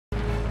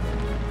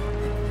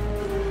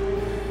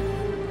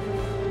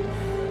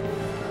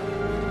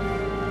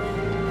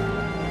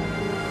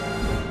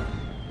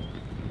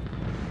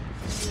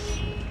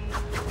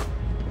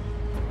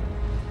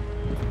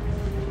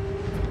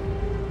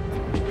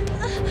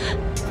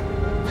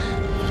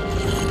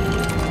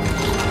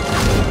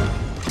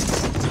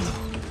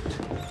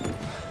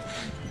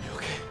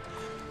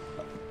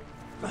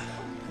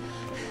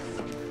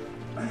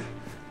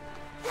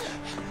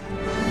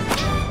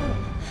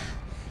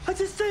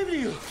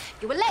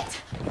You were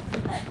late.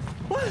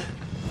 What?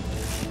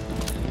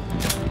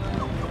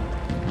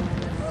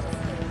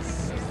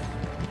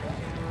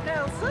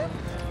 Nelson?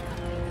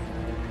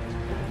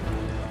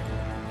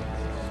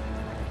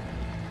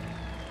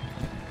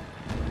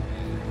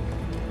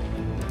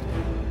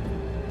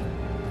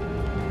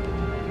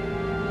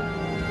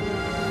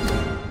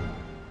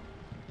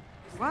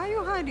 Why are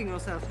you hiding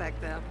yourself back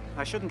there?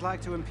 I shouldn't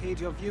like to impede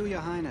your view, Your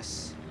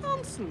Highness.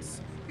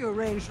 Nonsense. You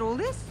arranged all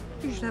this.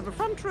 You should have a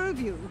front row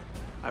view.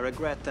 I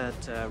regret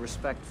that,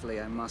 respectfully,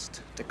 I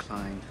must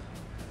decline.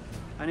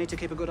 I need to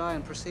keep a good eye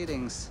on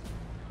proceedings.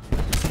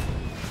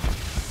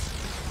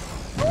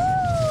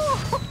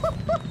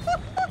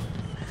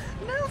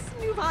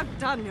 Nelson, you've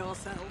outdone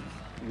yourself.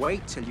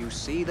 Wait till you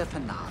see the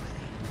finale.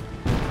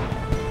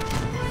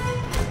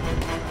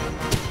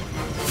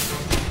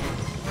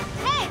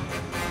 Hey!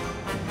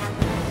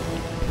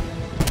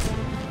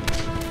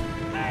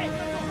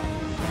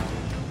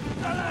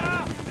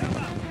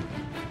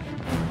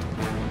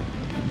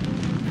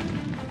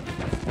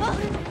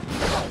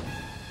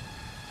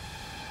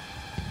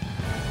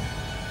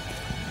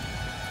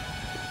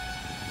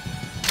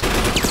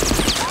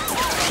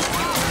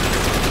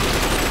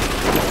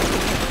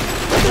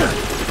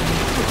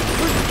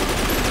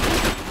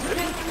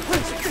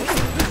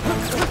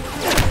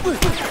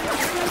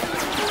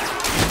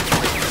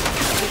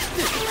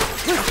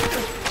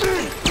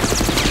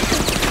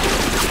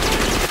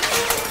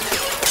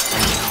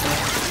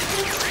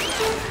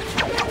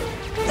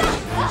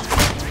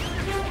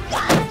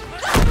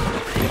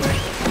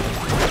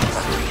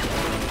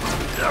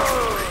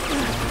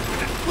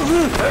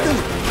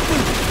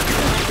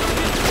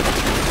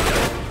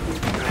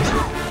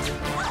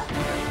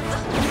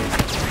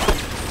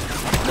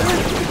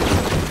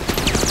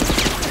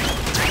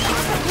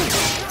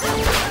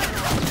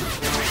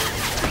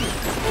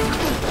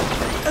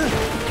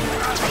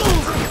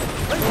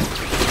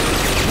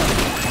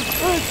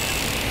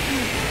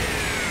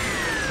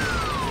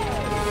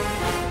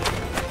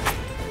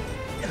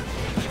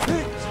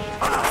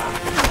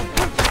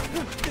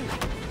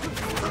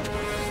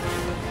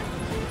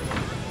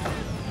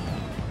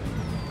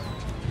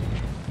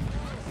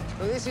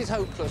 This is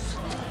hopeless,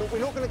 but we're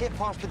not going to get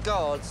past the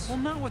guards. Well,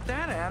 not with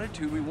that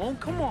attitude. We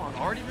won't. Come on,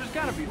 Artie. There's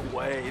got to be a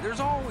way.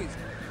 There's always...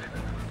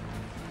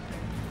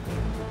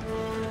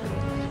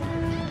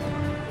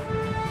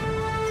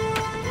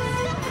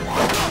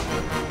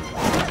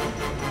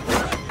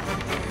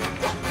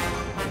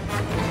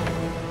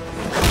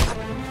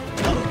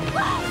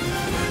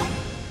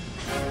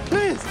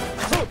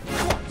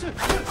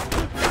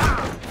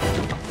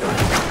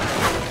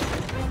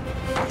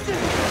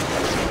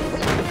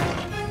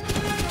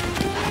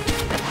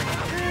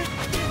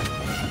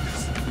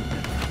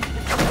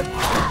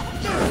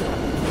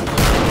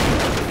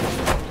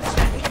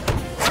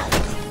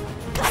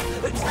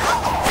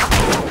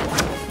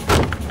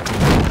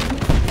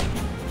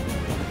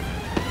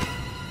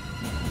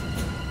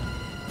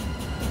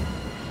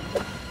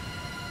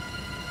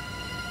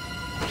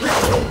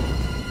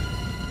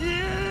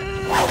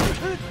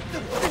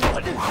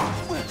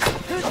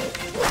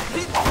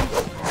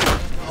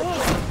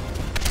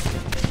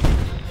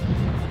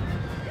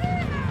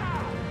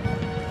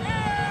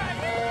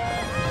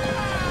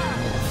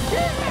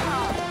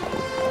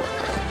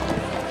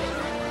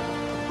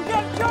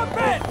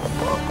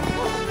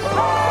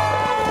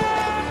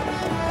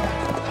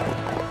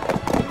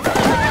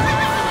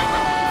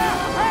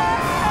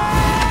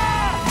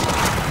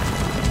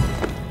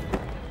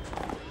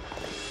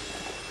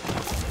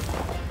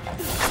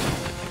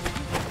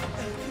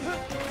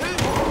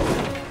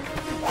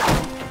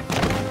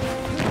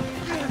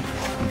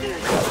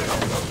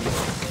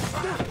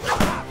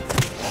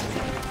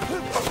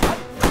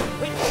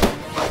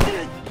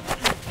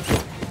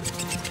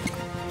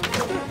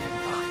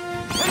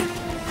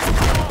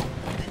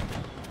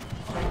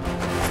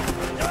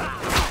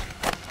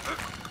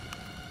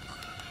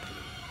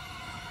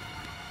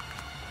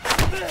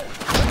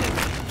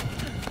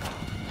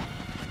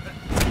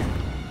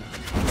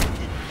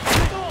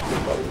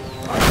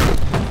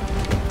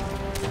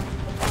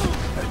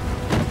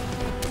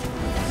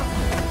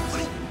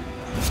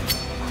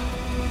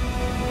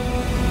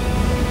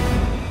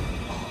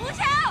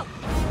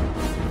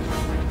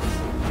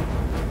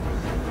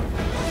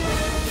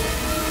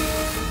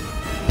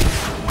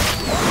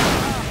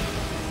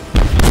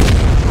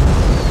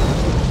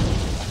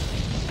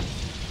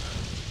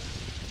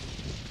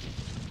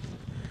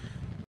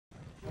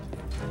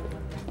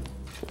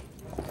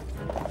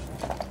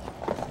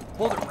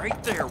 Hold it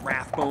right there,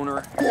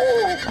 Wrathboner.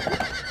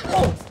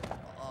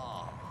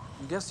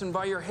 I'm guessing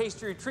by your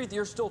hasty retreat,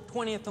 you're still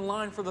 20th in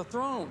line for the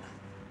throne.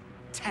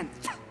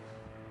 10th.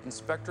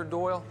 Inspector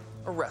Doyle,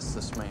 arrest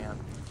this man.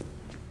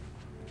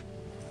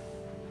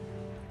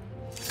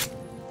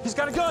 He's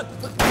got a gun!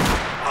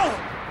 Oh!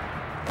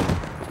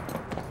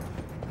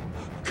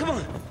 Come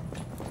on!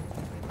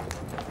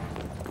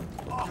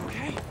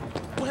 Okay.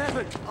 What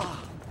happened?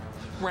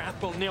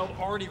 Wrathbone nailed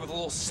Artie with a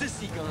little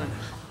sissy gun.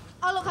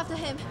 I'll look after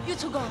him. You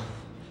two go.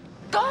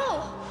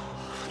 Go!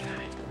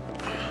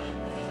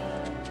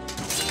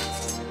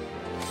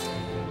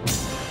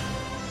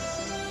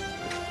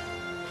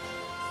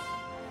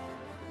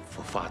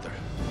 father?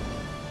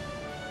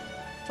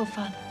 For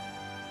fun.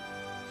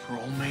 For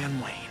old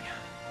man Wayne.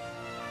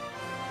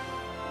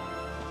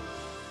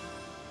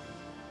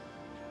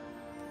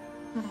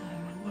 Oh,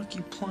 my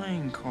lucky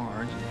playing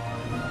card.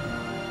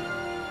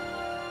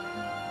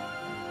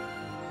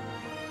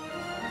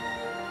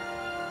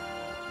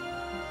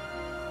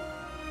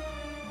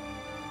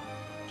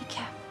 Be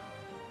careful.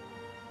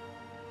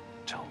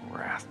 Tell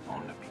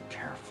Rathbone to be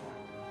careful.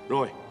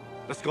 Roy,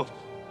 let's go.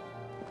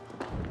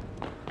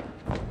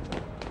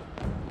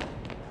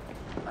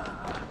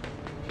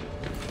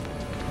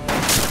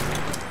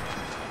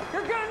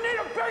 You're gonna need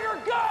a bigger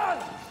gun!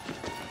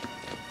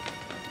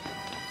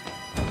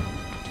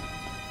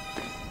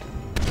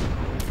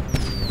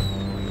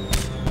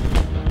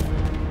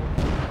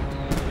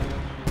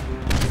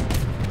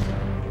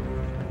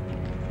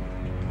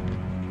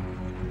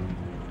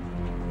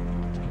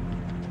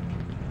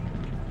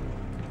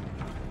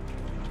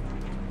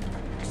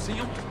 See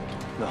him?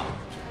 No.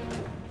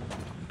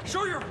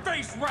 Show your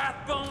face,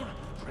 Rathbone!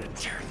 We're gonna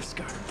tear this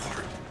guy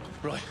apart.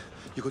 Roy,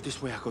 you go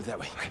this way, I'll go that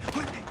way.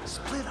 Wait,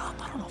 split up.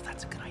 I don't know if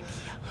that's a good idea.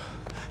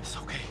 It's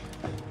okay.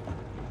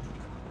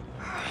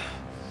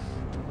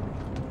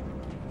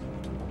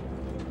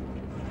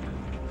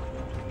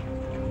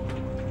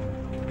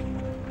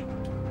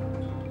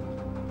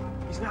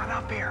 He's not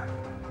up here.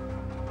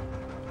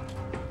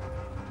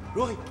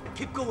 Roy,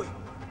 keep going.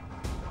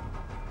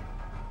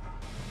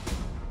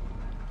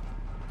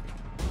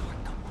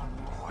 Come on,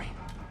 Roy.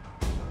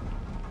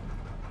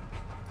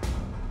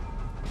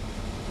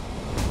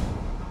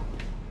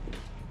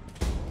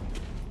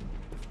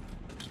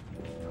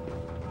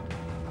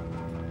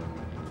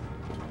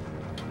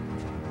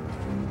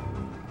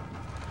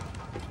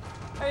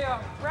 Hey,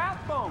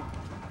 Rathbone.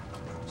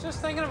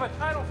 Just thinking of a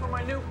title for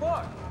my new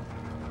book.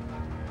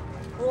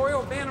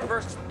 Royal Bantam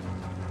versus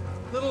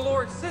Little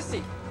Lord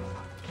Sissy.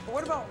 But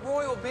what about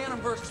Royal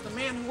Bantam versus the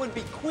man who would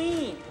be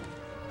queen?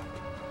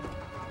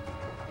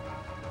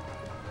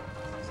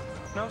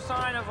 No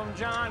sign of him,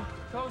 John.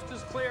 Coast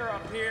is clear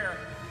up here.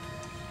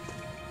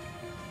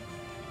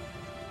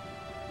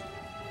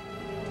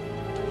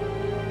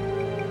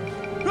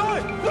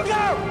 Roy, look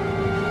out!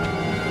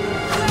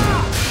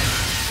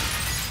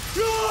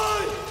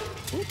 Roy!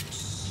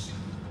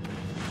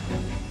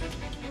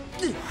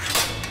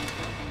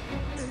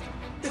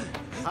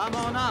 Come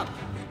on up.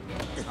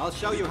 I'll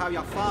show you how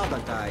your father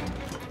died.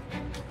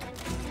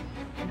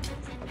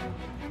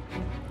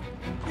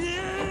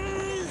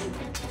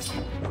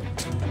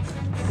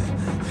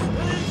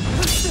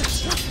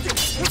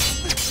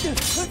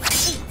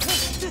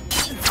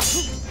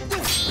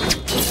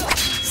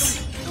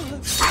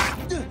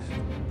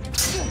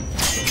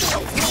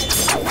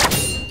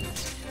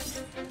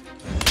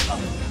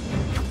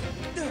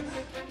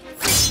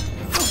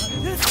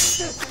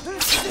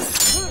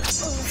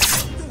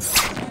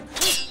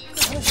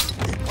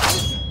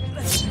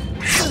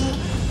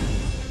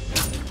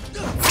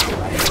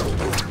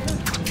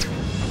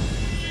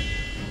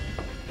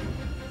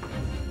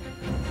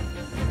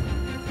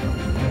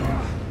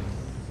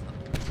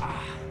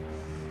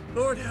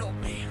 Lord help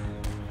me.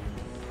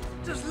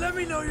 Just let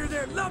me know you're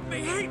there. Love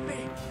me, hate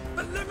me,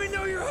 but let me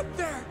know you're up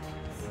there.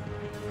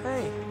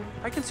 Hey,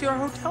 I can see our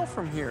hotel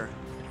from here.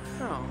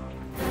 Oh.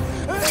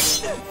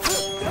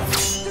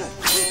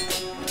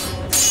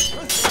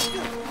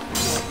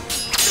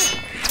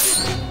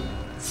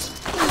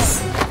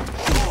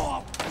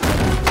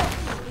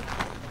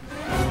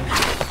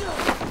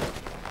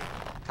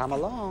 Come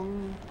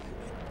along.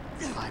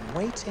 I'm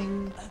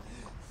waiting.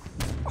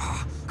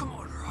 Come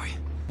on, Roy.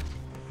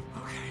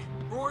 Okay,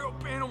 Royal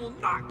Bantam will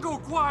not go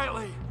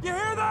quietly. You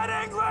hear that,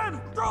 England?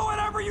 Throw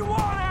whatever you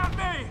want at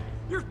me.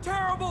 Your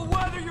terrible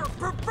weather, your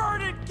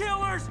perverted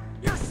killers,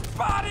 your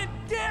spotted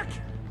dick.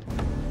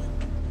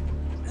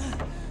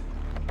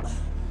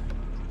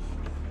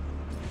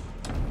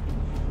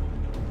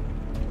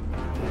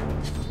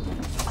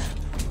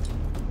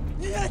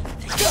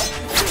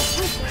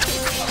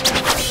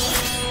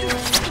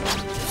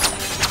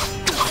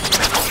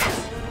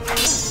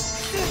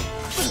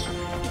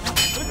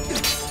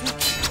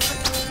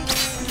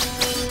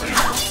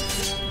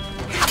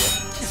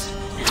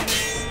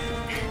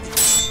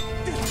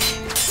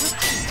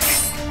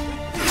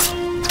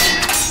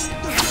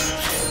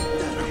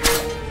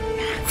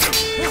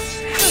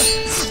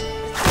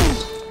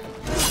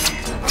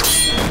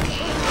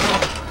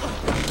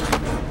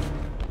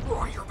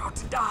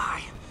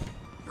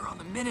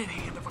 Minute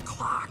hand of a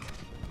clock.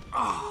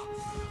 Oh,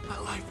 my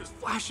life is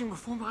flashing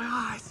before my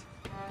eyes.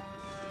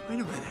 Wait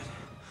a minute.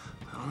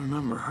 I don't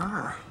remember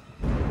her.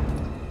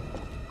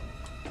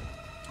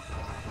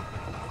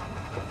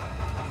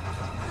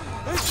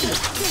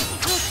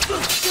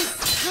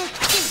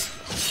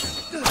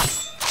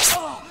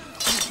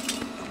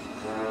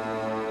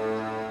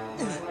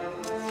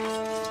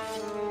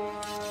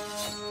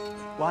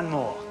 One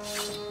more.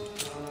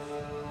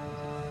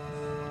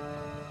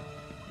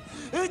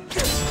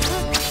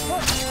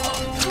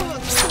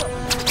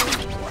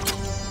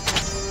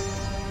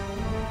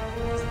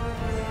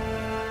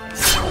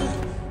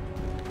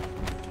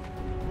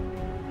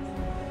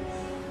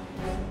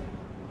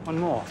 One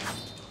more.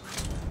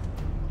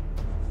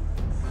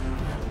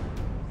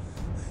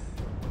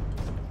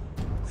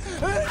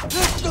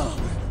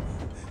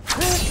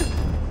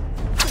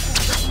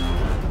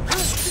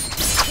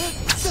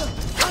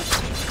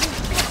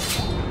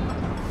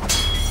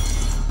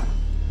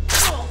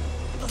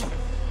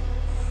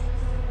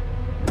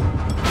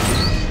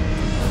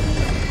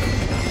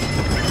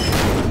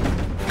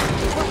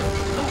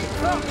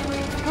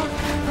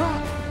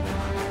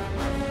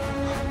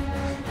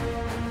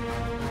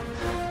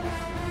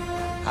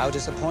 How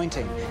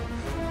disappointing.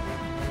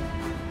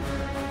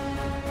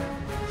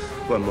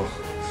 One more.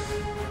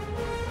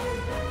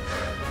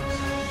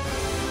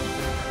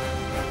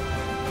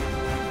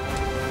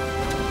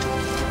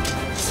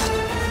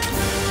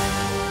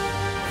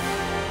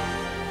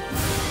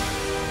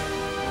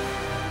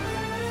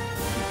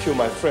 You killed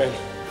my friend.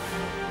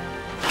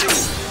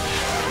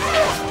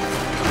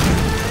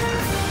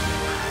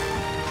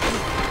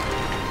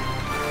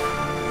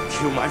 You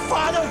killed my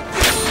father!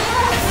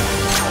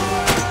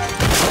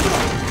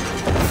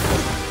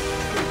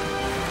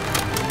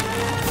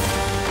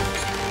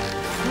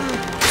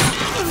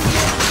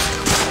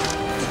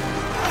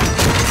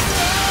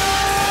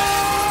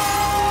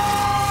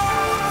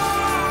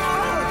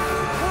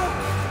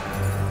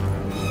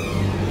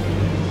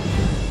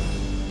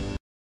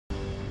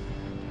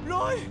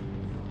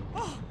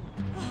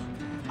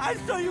 I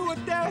saw you were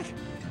dead!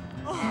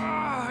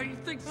 You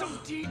think some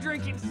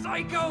tea-drinking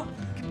psycho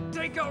can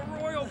take out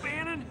Royal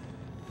Bannon?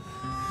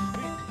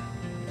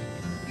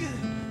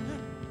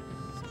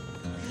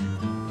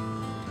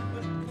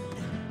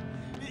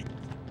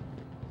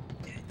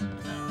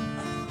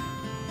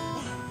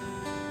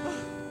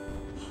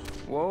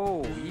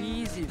 Whoa,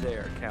 easy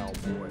there,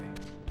 cowboy.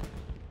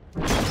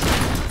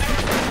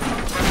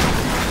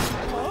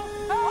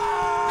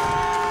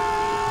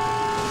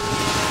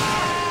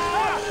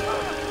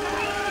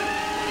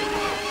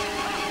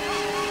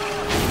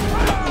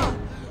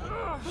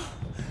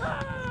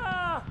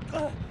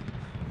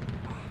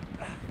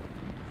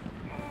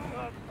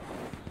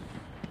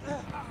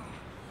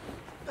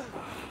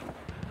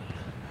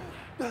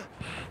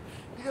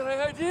 You got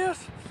any ideas?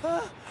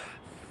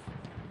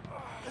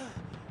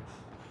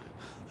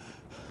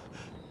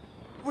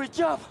 We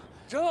jump.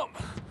 Jump?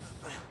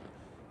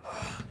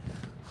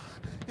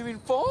 You mean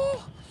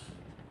fall?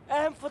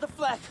 Aim for the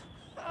flag.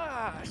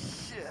 Ah,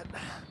 shit.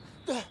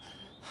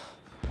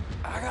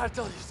 I gotta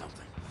tell you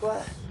something.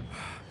 What?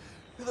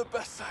 You're the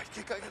best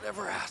sidekick I could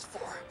ever ask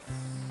for.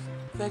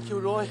 Thank you,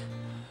 Roy.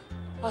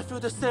 I feel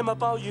the same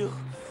about you.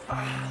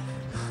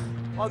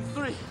 On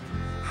 3.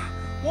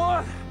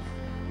 1,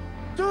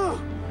 2,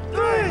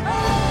 3!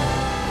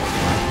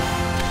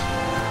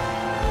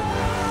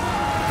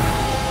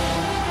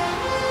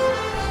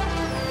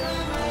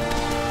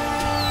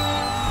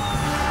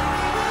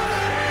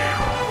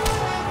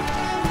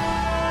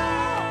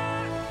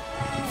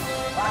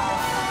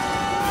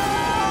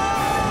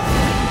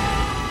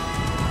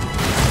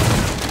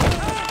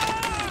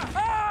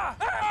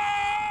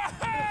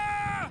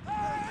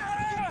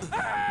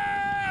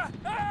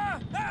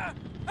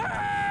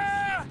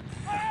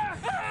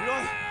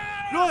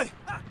 Roy!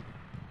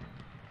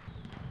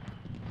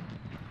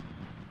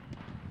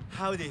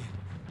 Howdy.